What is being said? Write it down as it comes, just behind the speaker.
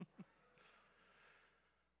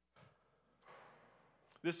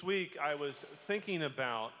This week, I was thinking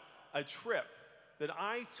about a trip that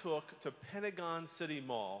I took to Pentagon City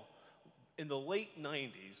Mall in the late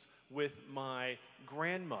 90s with my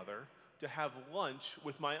grandmother to have lunch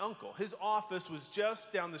with my uncle. His office was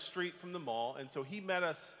just down the street from the mall, and so he met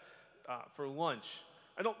us for lunch.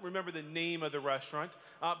 I don't remember the name of the restaurant,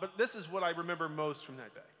 but this is what I remember most from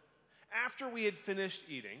that day. After we had finished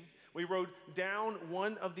eating, we rode down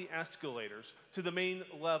one of the escalators to the main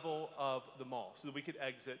level of the mall so that we could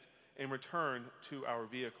exit and return to our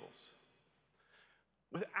vehicles.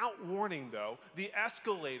 Without warning, though, the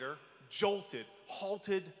escalator jolted,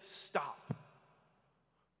 halted, stopped.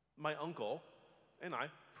 My uncle and I,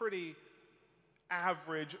 pretty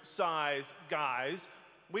average size guys,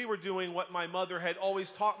 we were doing what my mother had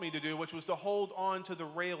always taught me to do, which was to hold on to the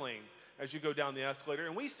railing as you go down the escalator,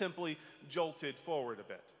 and we simply jolted forward a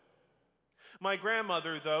bit. My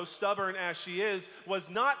grandmother, though, stubborn as she is,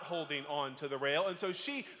 was not holding on to the rail, and so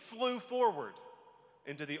she flew forward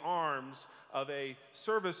into the arms of a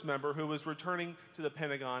service member who was returning to the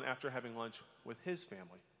Pentagon after having lunch with his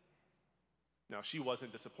family. Now, she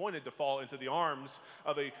wasn't disappointed to fall into the arms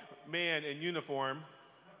of a man in uniform,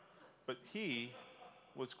 but he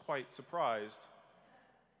was quite surprised.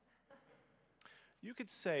 You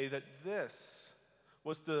could say that this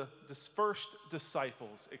was the first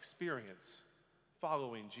disciples' experience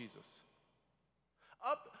following Jesus.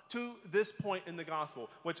 Up to this point in the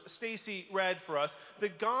gospel, which Stacy read for us,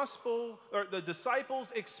 the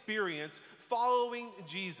disciples' experience following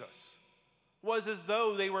Jesus was as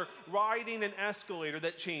though they were riding an escalator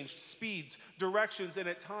that changed speeds, directions, and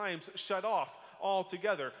at times shut off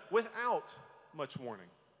altogether without much warning.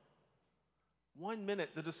 One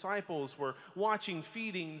minute, the disciples were watching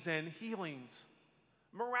feedings and healings.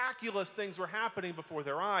 Miraculous things were happening before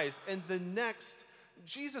their eyes. And the next,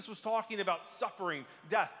 Jesus was talking about suffering,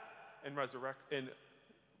 death, and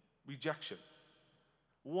rejection.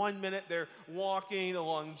 One minute, they're walking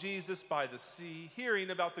along Jesus by the sea,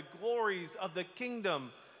 hearing about the glories of the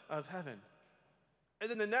kingdom of heaven. And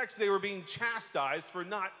then the next, they were being chastised for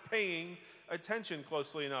not paying attention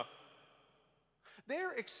closely enough.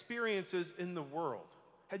 Their experiences in the world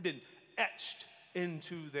had been etched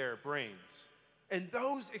into their brains. And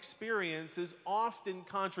those experiences often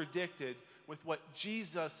contradicted with what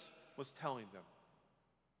Jesus was telling them.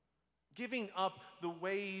 Giving up the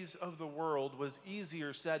ways of the world was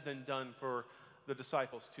easier said than done for the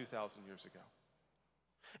disciples 2,000 years ago.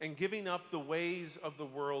 And giving up the ways of the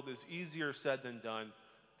world is easier said than done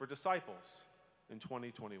for disciples in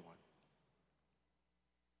 2021.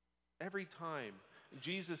 Every time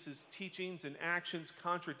Jesus' teachings and actions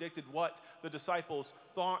contradicted what the disciples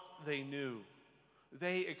thought they knew,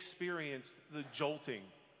 they experienced the jolting,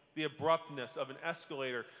 the abruptness of an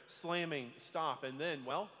escalator slamming stop, and then,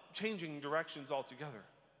 changing directions altogether.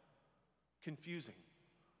 Confusing,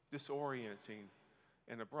 disorienting,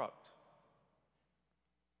 and abrupt.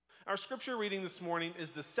 Our scripture reading this morning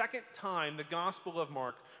is the second time the Gospel of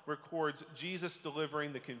Mark records Jesus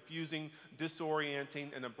delivering the confusing,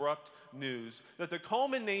 disorienting, and abrupt news that the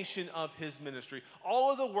culmination of his ministry,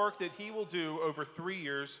 all of the work that he will do over 3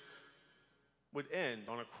 years, would end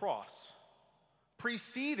on a cross,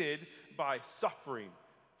 preceded by suffering,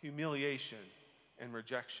 humiliation, and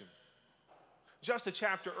rejection. Just a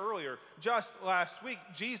chapter earlier, just last week,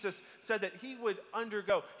 Jesus said that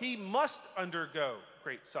he must undergo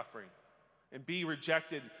great suffering and be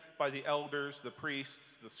rejected by the elders, the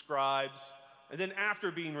priests, the scribes, and then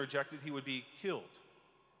after being rejected, he would be killed,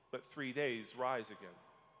 but 3 days rise again.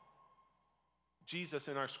 Jesus,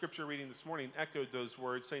 in our scripture reading this morning, echoed those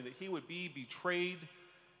words, saying that he would be betrayed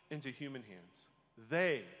into human hands.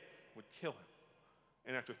 They would kill him,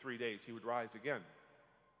 and after 3 days, he would rise again.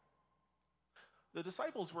 The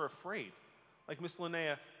disciples were afraid, like Miss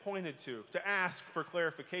Linnea pointed to ask for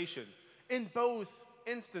clarification. In both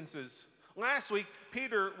instances, last week,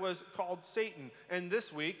 Peter was called Satan, and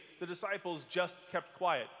this week, the disciples just kept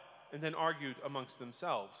quiet and then argued amongst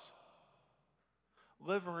themselves.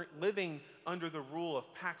 Living under the rule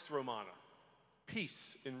of Pax Romana,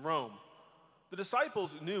 peace in Rome, the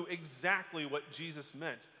disciples knew exactly what Jesus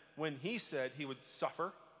meant when he said he would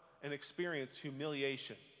suffer and experience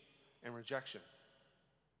humiliation and rejection.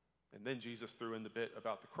 And then Jesus threw in the bit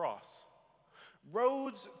about the cross.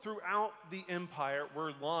 Roads throughout the empire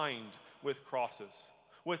were lined with crosses,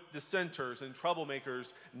 with dissenters and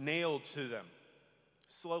troublemakers nailed to them,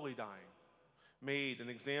 slowly dying, made an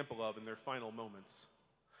example of in their final moments.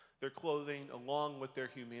 Their clothing, along with their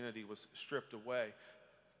humanity, was stripped away.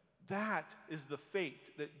 That is the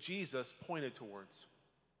fate that Jesus pointed towards.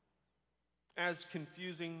 As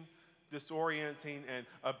confusing disorienting and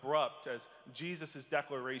abrupt as Jesus'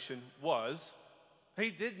 declaration was, he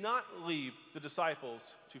did not leave the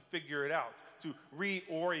disciples to figure it out, to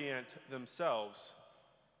reorient themselves.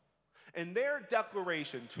 In their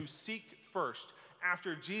declaration to seek first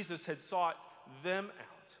after Jesus had sought them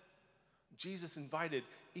out, Jesus invited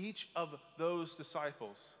each of those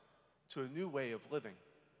disciples to a new way of living.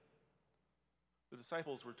 The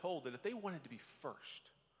disciples were told that if they wanted to be first,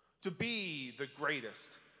 to be the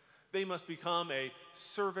greatest, they must become a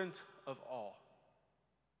servant of all.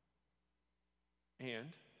 And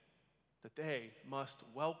that they must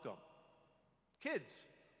welcome kids,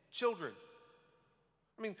 children.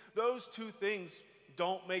 I mean, those two things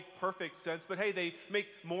don't make perfect sense, but hey, they make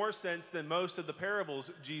more sense than most of the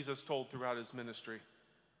parables Jesus told throughout his ministry.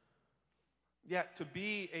 Yet, to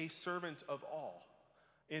be a servant of all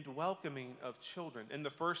and welcoming of children in the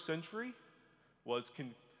first century was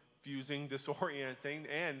confusing, disorienting,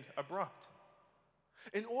 and abrupt.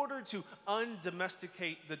 In order to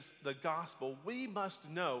undomesticate the gospel, we must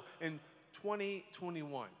know in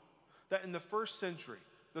 2021 that in the first century,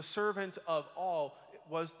 the servant of all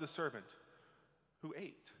was the servant who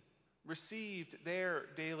ate, received their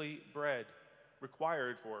daily bread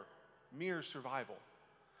required for mere survival,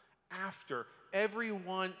 after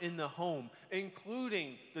everyone in the home,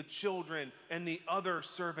 including the children and the other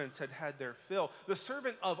servants, had had their fill. The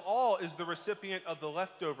servant of all is the recipient of the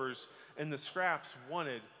leftovers and the scraps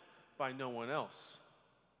wanted by no one else.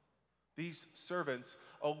 These servants,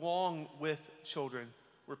 along with children,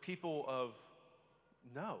 were people of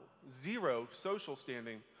zero social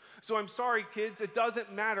standing. So I'm sorry, kids, it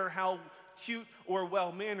doesn't matter how cute or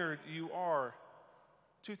well-mannered you are.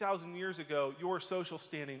 2,000 years ago, your social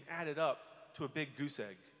standing added up to a big goose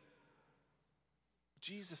egg.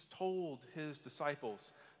 Jesus told his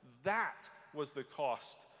disciples that was the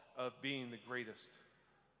cost of being the greatest.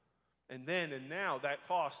 And then and now that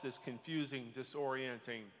cost is confusing,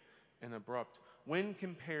 disorienting, and abrupt when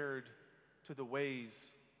compared to the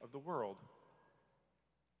ways of the world.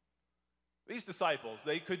 These disciples,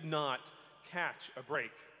 they could not catch a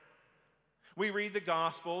break. We read the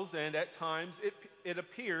Gospels, and at times it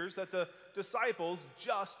appears that the disciples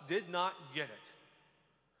just did not get it.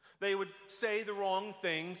 They would say the wrong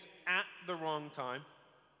things at the wrong time.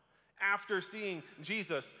 After seeing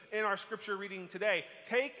Jesus in our scripture reading today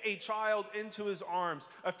take a child into his arms,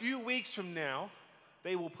 a few weeks from now,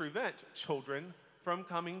 they will prevent children from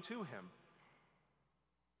coming to him.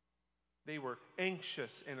 They were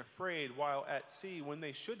anxious and afraid while at sea when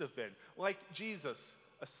they should have been, like Jesus,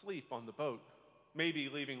 asleep on the boat, maybe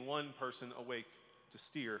leaving one person awake to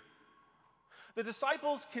steer. The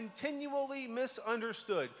disciples continually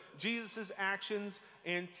misunderstood Jesus' actions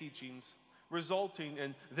and teachings, resulting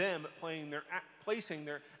in them placing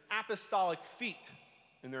their apostolic feet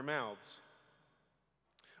in their mouths.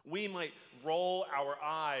 We might roll our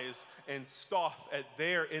eyes and scoff at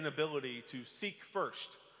their inability to seek first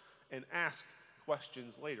and ask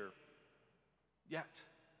questions later. Yet,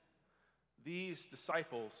 these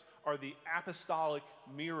disciples are the apostolic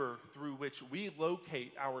mirror through which we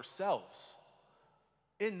locate ourselves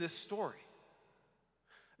in this story.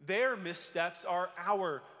 Their missteps are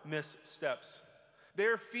our missteps.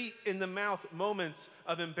 Their feet in the mouth moments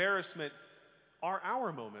of embarrassment are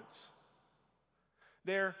our moments.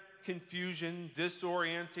 Their confusion,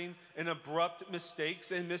 disorienting, and abrupt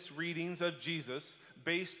mistakes and misreadings of Jesus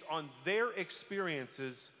based on their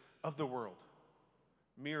experiences of the world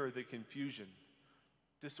mirror the confusion,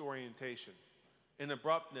 disorientation, and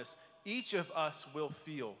abruptness each of us will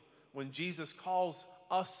feel when Jesus calls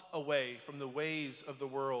us away from the ways of the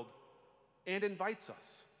world and invites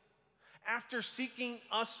us, after seeking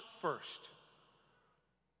us first,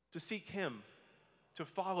 to seek him, to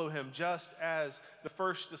follow him just as the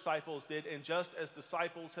first disciples did and just as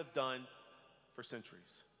disciples have done for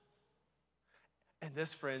centuries. And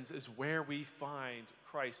this, friends, is where we find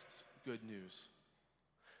Christ's good news.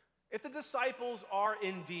 If the disciples are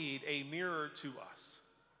indeed a mirror to us,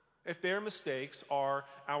 if their mistakes are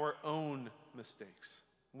our own mistakes,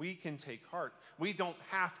 we can take heart. We don't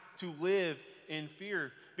have to live in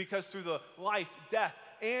fear because through the life, death,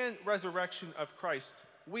 and resurrection of Christ,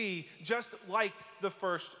 we, just like the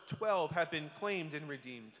first 12, have been claimed and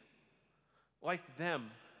redeemed. Like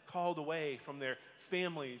them, called away from their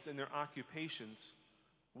families and their occupations,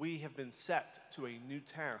 we have been set to a new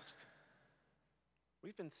task.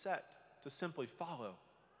 We've been set to simply follow,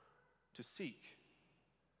 to seek,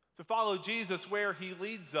 to follow Jesus where he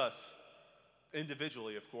leads us,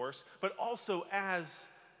 individually, of course, but also as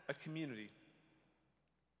a community.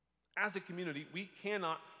 As a community, we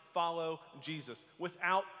cannot follow Jesus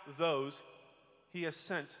without those he has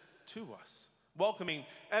sent to us, welcoming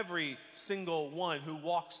every single one who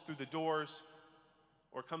walks through the doors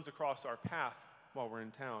or comes across our path while we're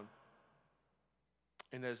in town.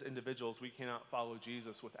 And as individuals, we cannot follow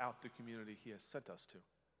Jesus without the community he has sent us to.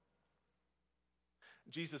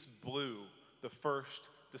 Jesus blew the first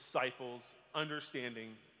disciples' understanding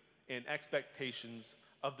and expectations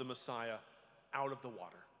of the Messiah out of the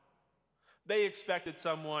water. They expected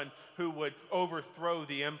someone who would overthrow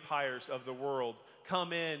the empires of the world,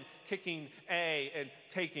 come in kicking A and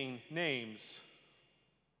taking names.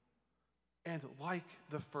 And like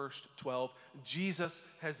the first 12, Jesus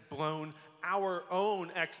has blown our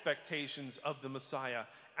own expectations of the Messiah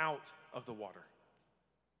out of the water.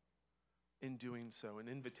 In doing so, an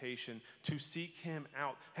invitation to seek him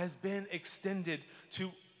out has been extended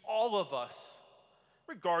to all of us,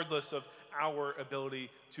 regardless of our ability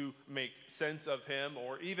to make sense of him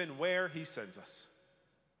or even where he sends us.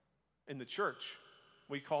 In the church,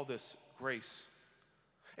 we call this grace.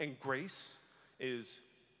 And grace is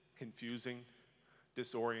confusing,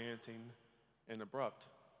 disorienting, and abrupt.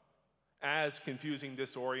 As confusing,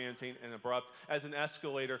 disorienting, and abrupt as an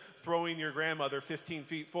escalator throwing your grandmother 15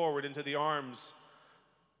 feet forward into the arms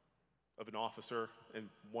of an officer in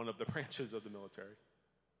one of the branches of the military.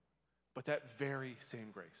 But that very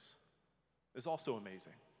same grace is also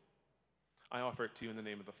amazing. I offer it to you in the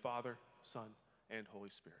name of the Father, Son, and Holy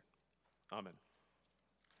Spirit. Amen.